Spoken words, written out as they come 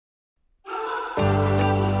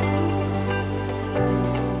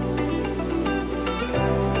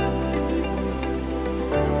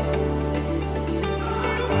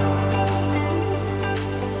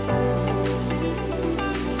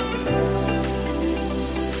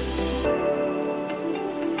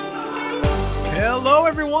Hello,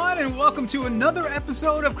 everyone, and welcome to another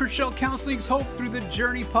episode of Chriselle Counseling's Hope Through the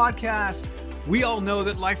Journey podcast. We all know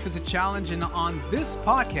that life is a challenge, and on this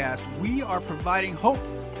podcast, we are providing hope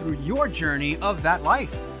through your journey of that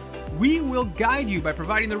life. We will guide you by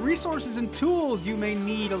providing the resources and tools you may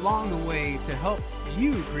need along the way to help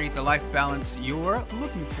you create the life balance you're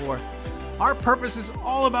looking for. Our purpose is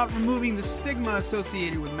all about removing the stigma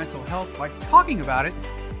associated with mental health by talking about it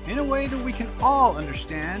in a way that we can all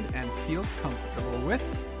understand and feel comfortable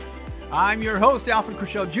with. I'm your host, Alfred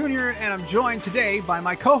Chriselle Jr., and I'm joined today by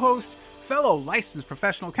my co-host, fellow licensed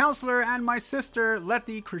professional counselor, and my sister,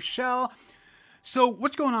 Letty Chriselle. So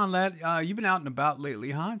what's going on, Let? You've been out and about lately,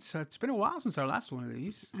 huh? It's been a while since our last one of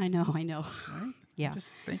these. I know. Right? Yeah. I'm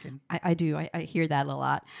just thinking. I do. I hear that a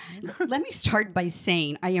lot. Let me start by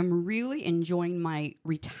saying I am really enjoying my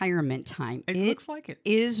retirement time. It looks like it.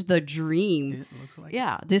 Is the dream. It looks like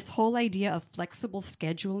Yeah. This whole idea of flexible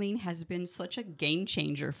scheduling has been such a game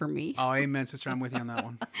changer for me. Oh, amen, sister. I'm with you on that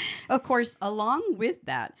one. Of course, along with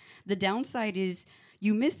that, the downside is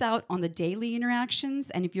you miss out on the daily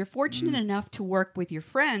interactions. And if you're fortunate enough to work with your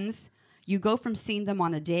friends, you go from seeing them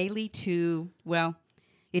on a daily to, well,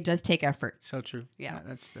 it does take effort. So true. Yeah.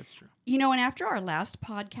 That's true. You know, and after our last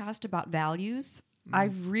podcast about values,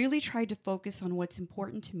 I've really tried to focus on what's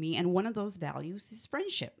important to me. And one of those values is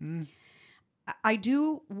friendship. I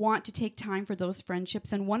do want to take time for those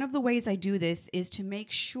friendships. And one of the ways I do this is to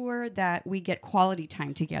make sure that we get quality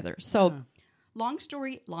time together. So long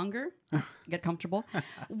story longer, get comfortable.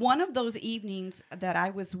 One of those evenings that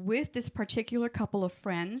I was with this particular couple of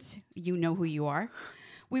friends, you know who you are,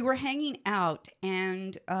 we were hanging out,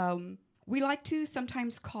 and we like to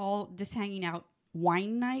sometimes call this hanging out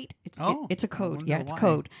wine night. It's a code. Yeah, it's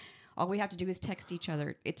code. All we have to do is text each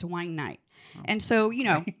other. It's wine night. And so, you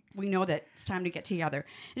know, we know that it's time to get together.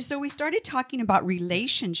 And so we started talking about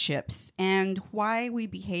relationships and why we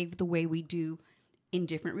behave the way we do in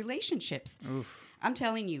different relationships. Oof. I'm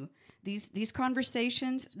telling you, these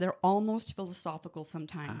conversations, they're almost philosophical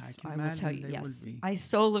sometimes. I will tell you, they yes. would be. I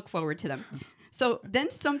so look forward to them. So then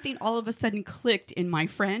something all of a sudden clicked in my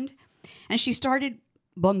friend, and she started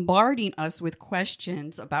bombarding us with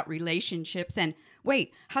questions about relationships. And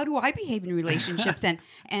wait, how do I behave in relationships?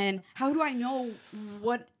 and how do I know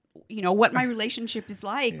what my relationship is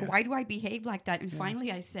like? Yeah. Why do I behave like that? And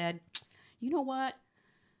finally I said, you know what?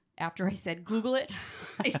 After I said, Google it,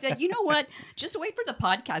 I said, you know what? Just wait for the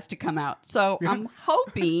podcast to come out. So I'm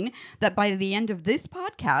hoping that by the end of this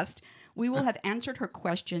podcast, we will have answered her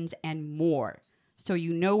questions and more. So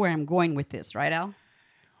you know where I'm going with this, right, Al?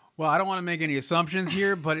 Well, I don't want to make any assumptions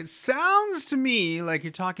here, but it sounds to me like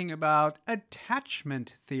you're talking about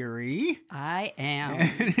attachment theory. I am.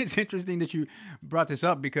 And it's interesting that you brought this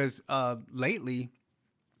up because lately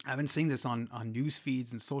I've been seeing this on news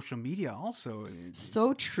feeds and social media also.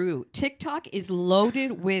 So true. TikTok is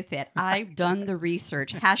loaded with it. I've done the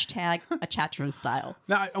research. Hashtag attachment style.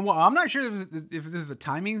 Now, well, I'm not sure if this is a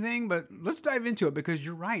timing thing, but let's dive into it because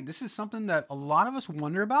you're right. This is something that a lot of us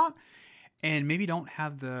wonder about and maybe don't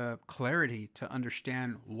have the clarity to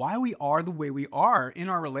understand why we are the way we are in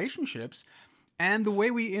our relationships and the way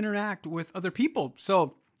we interact with other people.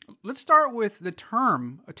 So let's start with the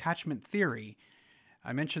term attachment theory.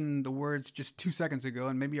 I mentioned the words just 2 seconds ago,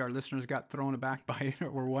 and maybe our listeners got thrown aback by it or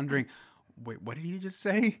were wondering, wait, what did he just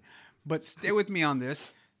say? But stay with me on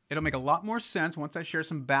this. It'll make a lot more sense once I share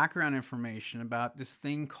some background information about this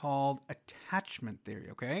thing called attachment theory,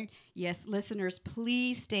 okay? Yes, listeners,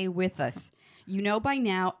 please stay with us. You know by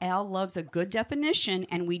now, Al loves a good definition,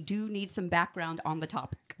 and we do need some background on the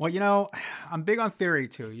topic. Well, you know, I'm big on theory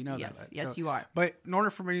too. You know Yes, that. Right? yes, you are. But in order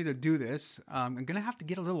for me to do this, I'm going to have to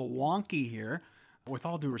get a little wonky here. With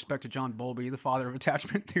all due respect to John Bowlby, the father of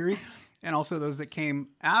attachment theory, and also those that came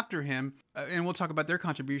after him. And we'll talk about their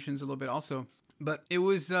contributions a little bit also. But it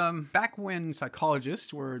was back when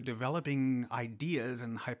psychologists were developing ideas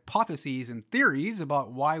and hypotheses and theories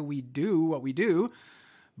about why we do what we do,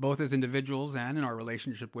 both as individuals and in our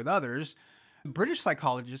relationship with others. British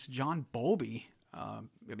psychologist John Bowlby,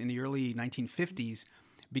 in the early 1950s,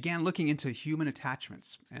 began looking into human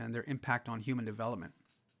attachments and their impact on human development.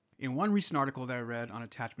 In one recent article that I read on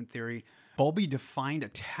attachment theory, Bowlby defined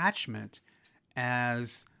attachment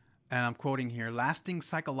as, and I'm quoting here, lasting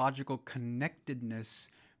psychological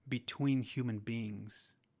connectedness between human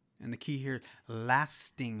beings. And the key here,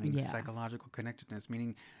 lasting psychological connectedness,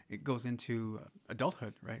 meaning it goes into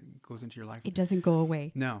adulthood, right? It goes into your life. It doesn't go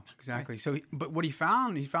away. No, exactly. Right. So, but what he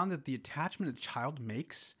found that the attachment a child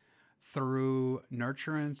makes through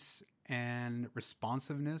nurturance and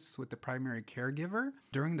responsiveness with the primary caregiver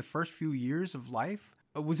during the first few years of life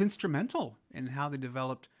was instrumental in how they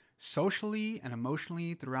developed socially and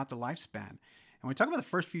emotionally throughout the lifspan. And when we talk about the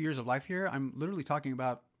first few years of life here, I'm literally talking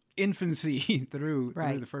about infancy through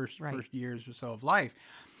the first years or so of life.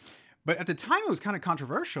 But at the time, it was kind of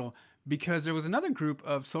controversial because there was another group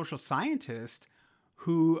of social scientists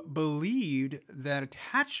who believed that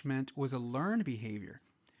attachment was a learned behavior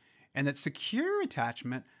and that secure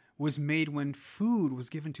attachment was made when food was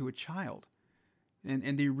given to a child.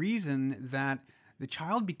 And the reason that the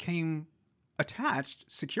child became attached,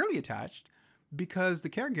 securely attached, because the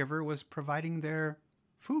caregiver was providing their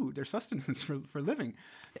food, their sustenance for living.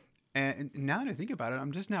 And now that I think about it,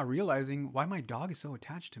 I'm just now realizing why my dog is so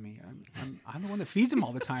attached to me. I'm the one that feeds him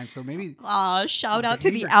all the time, so maybe... Shout out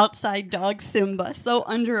to the outside dog Simba. So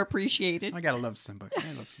underappreciated. I gotta love Simba.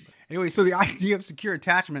 I love Simba. Anyway, so the idea of secure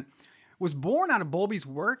attachment was born out of Bowlby's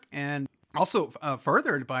work and also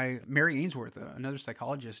furthered by Mary Ainsworth, another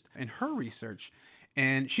psychologist, in her research.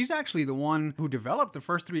 And she's actually the one who developed the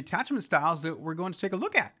first 3 attachment styles that we're going to take a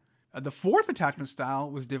look at. The 4th attachment style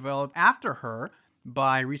was developed after her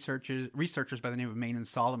by researchers by the name of Main and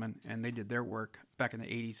Solomon, and they did their work back in the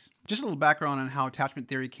 80s. Just a little background on how attachment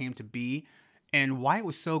theory came to be and why it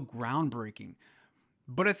was so groundbreaking.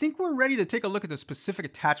 But I think we're ready to take a look at the specific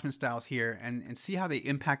attachment styles here and see how they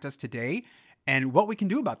impact us today and what we can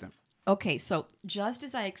do about them. Okay, so just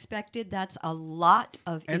as I expected, that's a lot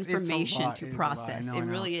of information to process. It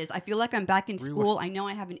really is. I feel like I'm back in school. I know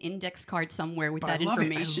I have an index card somewhere with that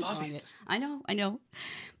information on it. I know.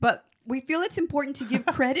 But we feel it's important to give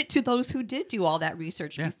credit to those who did do all that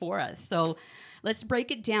research before us. So let's break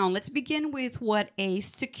it down. Let's begin with what a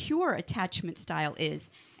secure attachment style is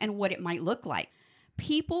and what it might look like.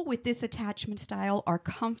 People with this attachment style are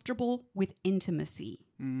comfortable with intimacy.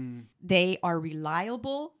 They are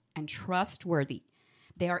reliable and trustworthy.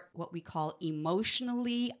 They are what we call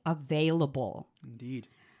emotionally available. Indeed.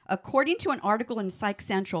 According to an article in Psych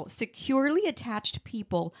Central, securely attached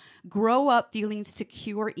people grow up feeling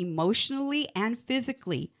secure emotionally and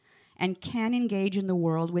physically and can engage in the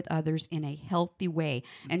world with others in a healthy way.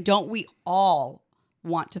 And don't we all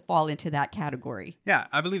want to fall into that category? Yeah,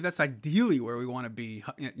 I believe that's ideally where we want to be,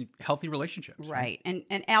 healthy relationships. Right. And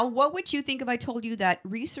Al, what would you think if I told you that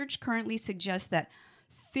research currently suggests that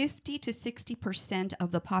 50 to 60%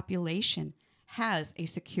 of the population has a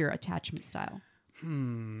secure attachment style?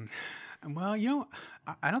 Well,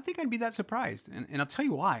 I don't think I'd be that surprised. And I'll tell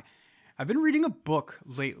you why. I've been reading a book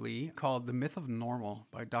lately called The Myth of Normal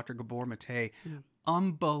by Dr. Gabor Mate.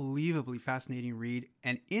 Unbelievably fascinating read.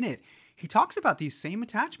 And in it, he talks about these same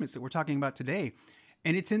attachments that we're talking about today.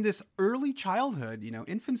 And it's in this early childhood,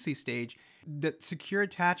 infancy stage, that secure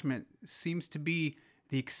attachment seems to be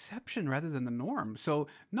the exception rather than the norm. So,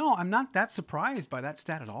 no, I'm not that surprised by that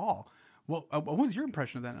stat at all. Well, what was your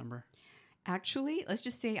impression of that number? Actually, let's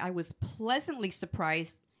just say I was pleasantly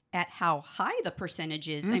surprised at how high the percentage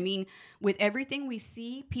is. I mean, with everything we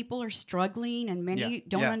see, people are struggling and many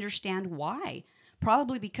don't understand why.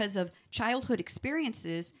 Probably because of childhood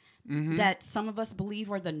experiences that some of us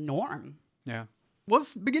believe are the norm. Yeah.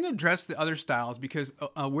 Let's begin to address the other styles because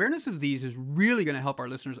awareness of these is really going to help our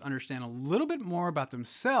listeners understand a little bit more about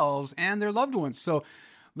themselves and their loved ones. So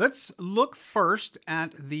let's look first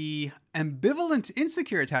at the ambivalent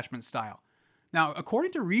insecure attachment style. Now,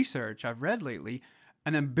 according to research I've read lately,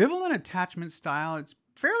 an ambivalent attachment style, it's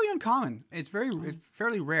fairly uncommon. It's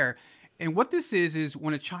fairly rare. And what this is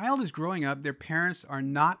when a child is growing up, their parents are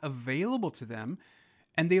not available to them,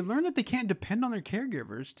 and they learn that they can't depend on their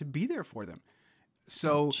caregivers to be there for them.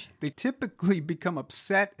 So they typically become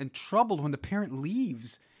upset and troubled when the parent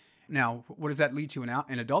leaves. Now, what does that lead to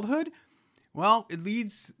in adulthood? Well, it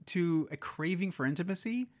leads to a craving for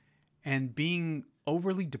intimacy and being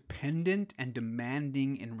overly dependent and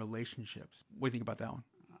demanding in relationships. What do you think about that one?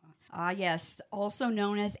 Yes, also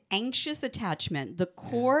known as anxious attachment. The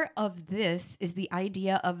core of this is the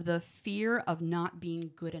idea of the fear of not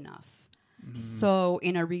being good enough. So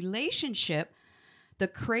in a relationship, the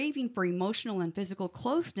craving for emotional and physical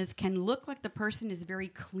closeness can look like the person is very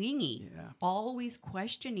clingy, always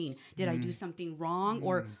questioning, did I do something wrong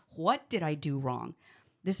or what did I do wrong?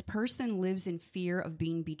 This person lives in fear of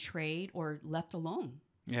being betrayed or left alone.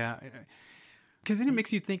 Yeah. Because then it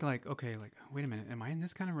makes you think okay, wait a minute, am I in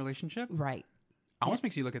this kind of relationship? Right. Almost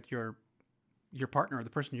makes you look at your partner or the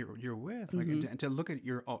person you're with, and to look at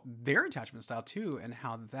their attachment style too, and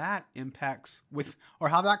how that impacts or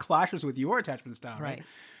how that clashes with your attachment style, right?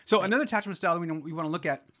 So another attachment style we want to look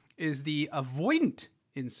at is the avoidant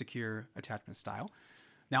insecure attachment style.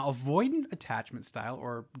 Now, avoidant attachment style,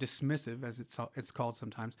 or dismissive as it's called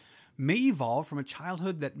sometimes, may evolve from a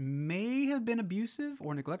childhood that may have been abusive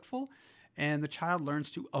or neglectful, and the child learns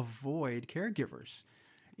to avoid caregivers.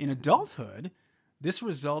 In adulthood, this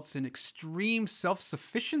results in extreme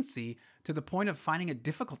self-sufficiency to the point of finding it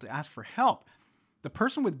difficult to ask for help. The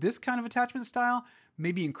person with this kind of attachment style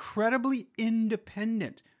may be incredibly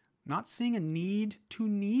independent, not seeing a need to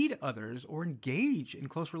need others or engage in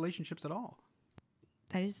close relationships at all.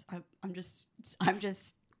 That is, I'm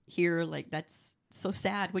just here like that's so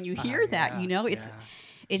sad when you hear that.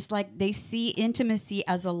 It's like they see intimacy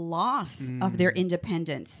as a loss of their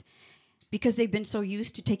independence because they've been so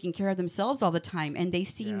used to taking care of themselves all the time, and they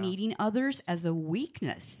see needing others as a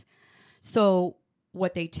weakness. So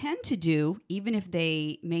what they tend to do, even if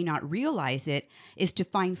they may not realize it, is to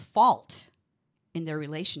find fault in their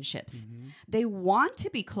relationships. They want to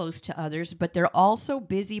be close to others, but they're also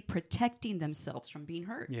busy protecting themselves from being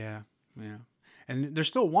hurt. Yeah. And there's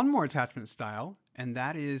still one more attachment style, and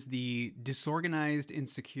that is the disorganized,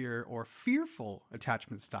 insecure, or fearful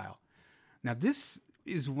attachment style. Now, this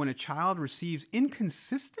is when a child receives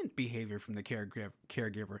inconsistent behavior from the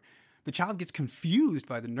caregiver. The child gets confused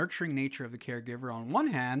by the nurturing nature of the caregiver on one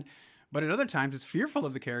hand, but at other times is fearful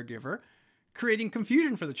of the caregiver, creating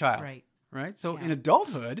confusion for the child. Right? So in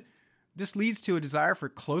adulthood, this leads to a desire for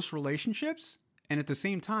close relationships and at the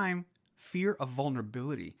same time, fear of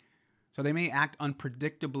vulnerability. So they may act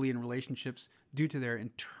unpredictably in relationships due to their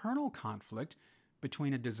internal conflict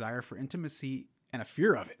between a desire for intimacy and a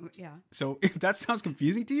fear of it. Yeah. So if that sounds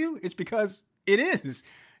confusing to you, it's because it is.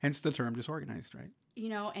 Hence the term disorganized, right?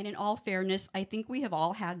 And in all fairness, I think we have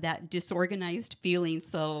all had that disorganized feeling.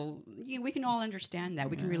 So we can all understand that.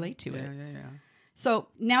 We can relate to it. Yeah. So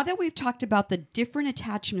now that we've talked about the different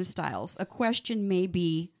attachment styles, a question may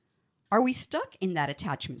be, are we stuck in that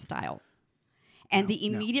attachment style? And the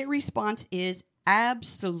immediate response is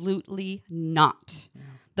absolutely not. Yeah.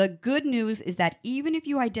 The good news is that even if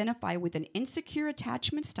you identify with an insecure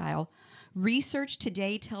attachment style, research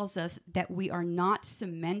today tells us that we are not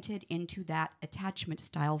cemented into that attachment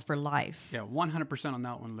style for life. Yeah, 100% on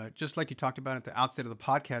that one, Let. Just like you talked about at the outset of the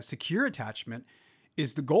podcast, secure attachment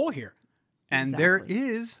is the goal here. And there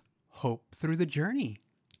is hope through the journey.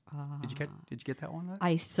 Did you get that one, Let?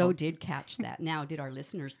 I did catch that. Now, did our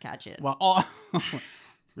listeners catch it? Well,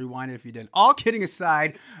 rewind it if you didn't. All kidding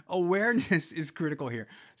aside, awareness is critical here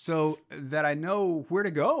so that I know where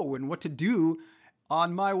to go and what to do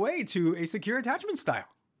on my way to a secure attachment style.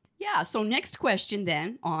 Yeah, so next question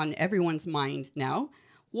then on everyone's mind now.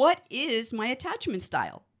 What is my attachment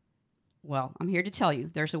style? Well, I'm here to tell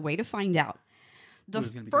you there's a way to find out. The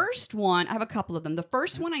first one, I have a couple of them. The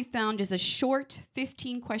first one I found is a short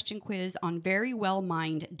 15-question quiz on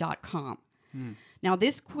verywellmind.com. Now,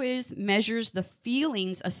 this quiz measures the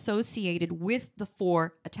feelings associated with the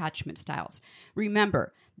 4 attachment styles.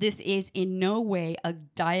 Remember, this is in no way a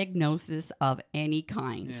diagnosis of any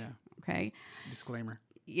kind. Yeah. Okay? Disclaimer.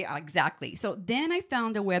 Yeah, exactly. So then I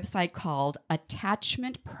found a website called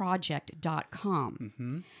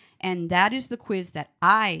attachmentproject.com. And that is the quiz that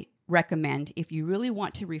I recommend if you really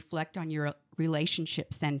want to reflect on your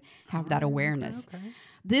relationships and have that awareness. Okay.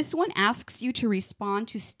 This one asks you to respond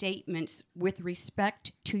to statements with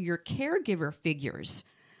respect to your caregiver figures,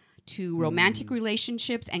 to romantic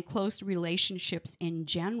relationships and close relationships in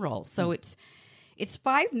general. So it's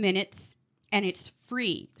 5 minutes and it's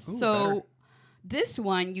free. Ooh, so better. This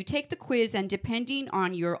one, you take the quiz, and depending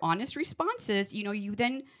on your honest responses, you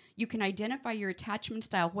can identify your attachment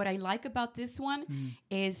style. What I like about this one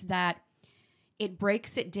is that it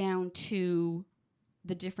breaks it down to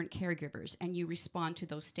the different caregivers, and you respond to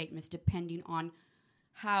those statements depending on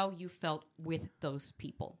how you felt with those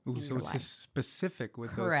people in your life. So it's specific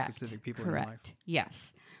with those specific people in your life.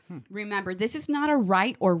 Yes. Remember, this is not a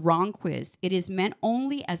right or wrong quiz. It is meant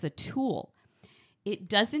only as a tool. It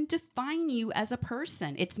doesn't define you as a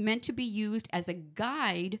person. It's meant to be used as a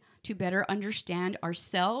guide to better understand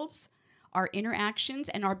ourselves, our interactions,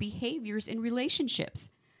 and our behaviors in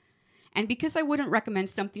relationships. And because I wouldn't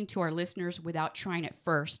recommend something to our listeners without trying it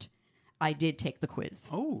first, I did take the quiz.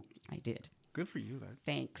 Oh. I did. Good for you, then.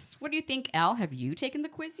 Thanks. What do you think, Al? Have you taken the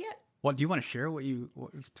quiz yet? Well, do you want to share what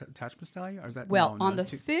attachment style you? Or is that on the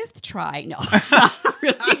 5th try? No, not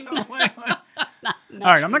really. All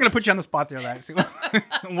right, I'm not going to put you on the spot there, Lex.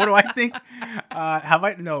 What do I think? I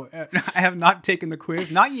have not taken the quiz,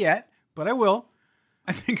 not yet, but I will.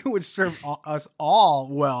 I think it would serve us all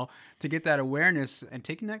well to get that awareness, and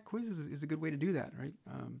taking that quiz is a good way to do that, right?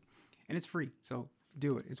 And it's free, so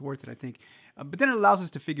do it. It's worth it, I think. But then it allows us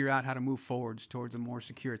to figure out how to move forwards towards a more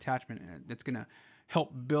secure attachment that's going to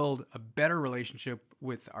help build a better relationship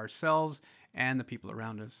with ourselves and the people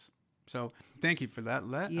around us. So thank you for that,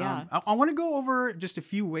 Let. Yeah. I want to go over just a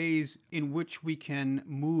few ways in which we can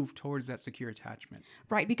move towards that secure attachment.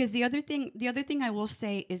 Right, because the other thing I will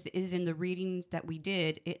say is in the readings that we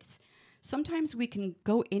did, it's sometimes we can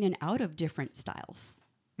go in and out of different styles.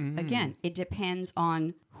 Again, it depends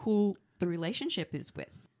on who the relationship is with.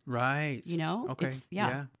 Right. You know? Okay.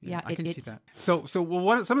 Yeah. I can see that. So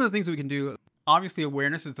what some of the things we can do, obviously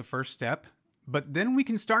awareness is the first step, but then we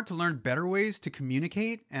can start to learn better ways to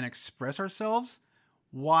communicate and express ourselves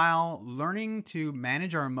while learning to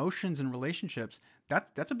manage our emotions and relationships.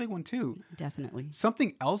 That's a big one too. Definitely.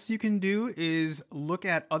 Something else you can do is look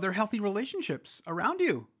at other healthy relationships around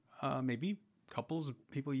you. Maybe couples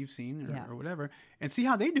of people you've seen or whatever, and see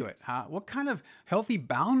how they do it. What kind of healthy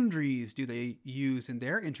boundaries do they use in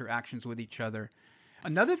their interactions with each other?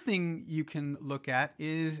 Another thing you can look at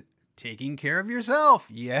is taking care of yourself.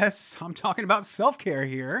 Yes, I'm talking about self-care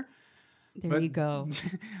here. There you go.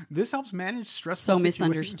 This helps manage stressful situations.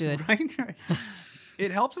 Misunderstood. Right?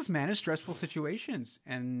 It helps us manage stressful situations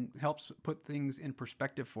and helps put things in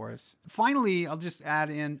perspective for us. Finally, I'll just add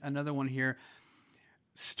in another one here.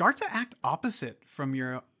 Start to act opposite from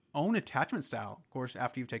your own attachment style. Of course,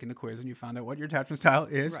 after you've taken the quiz and you found out what your attachment style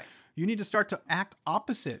is, you need to start to act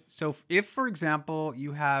opposite. So if, for example,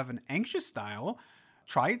 you have an anxious style,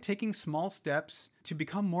 try taking small steps to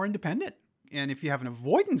become more independent. And if you have an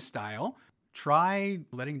avoidance style, try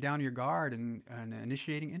letting down your guard and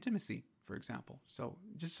initiating intimacy, for example. So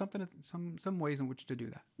just some ways in which to do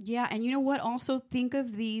that. Yeah, and you know what? Also think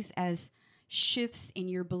of these as shifts in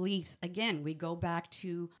your beliefs. Again, we go back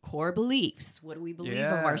to core beliefs. What do we believe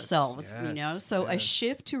of ourselves? You know, so a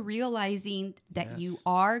shift to realizing that you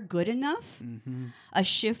are good enough, a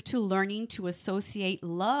shift to learning to associate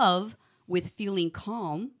love with feeling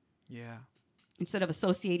calm. Yeah. Instead of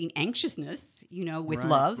associating anxiousness, with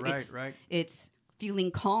love. It's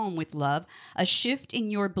feeling calm with love. A shift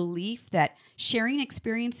in your belief that sharing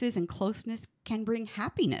experiences and closeness can bring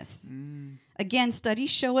happiness. Again, studies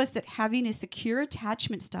show us that having a secure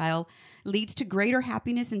attachment style leads to greater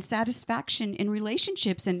happiness and satisfaction in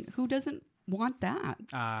relationships. And who doesn't want that?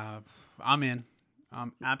 I'm in.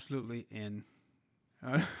 I'm absolutely in.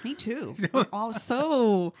 Me too. We're all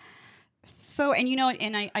so, and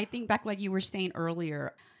and I think back, like you were saying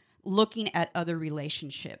earlier, looking at other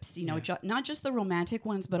relationships, not just the romantic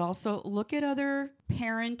ones, but also look at other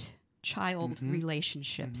parent-child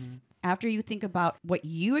relationships. After you think about what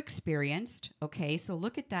you experienced, okay, so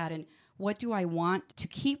look at that and what do I want to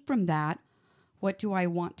keep from that? What do I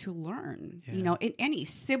want to learn? In any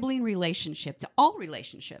sibling relationships, all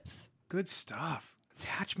relationships. Good stuff.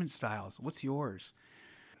 Attachment styles. What's yours?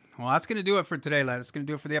 Well, that's going to do it for today, lad. That's going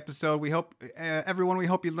to do it for the episode. We hope, everyone, we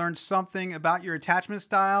hope you learned something about your attachment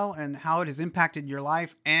style and how it has impacted your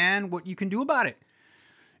life and what you can do about it.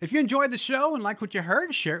 If you enjoyed the show and liked what you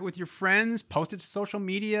heard, share it with your friends, post it to social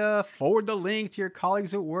media, forward the link to your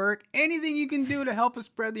colleagues at work, anything you can do to help us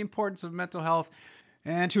spread the importance of mental health.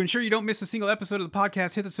 And to ensure you don't miss a single episode of the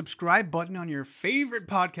podcast, hit the subscribe button on your favorite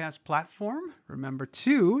podcast platform. Remember,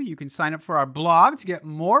 too, you can sign up for our blog to get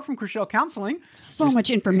more from Chriselle Counseling. So much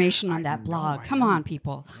information on that blog. Come on,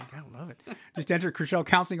 people. I gotta love it. Just enter Chriselle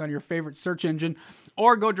Counseling on your favorite search engine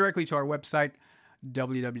or go directly to our website,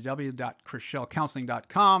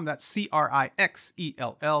 www.ChrixelleCounseling.com. That's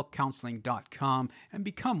CRIXELL counseling.com, and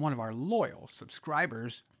become one of our loyal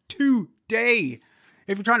subscribers today.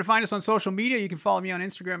 If you're trying to find us on social media, you can follow me on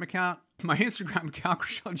Instagram account. My Instagram account,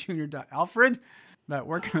 ChrixelleJr.Alfred.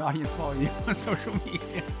 Where can the audience follow you on social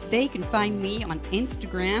media? They can find me on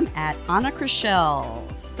Instagram at Anna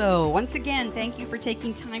Chriselle. So once again, thank you for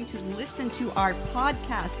taking time to listen to our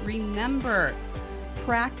podcast. Remember,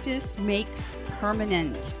 practice makes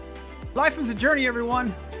permanent. Life is a journey,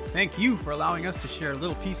 everyone. Thank you for allowing us to share a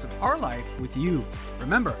little piece of our life with you.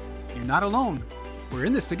 Remember, you're not alone. We're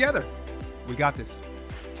in this together. We got this.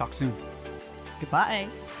 Talk soon. Goodbye.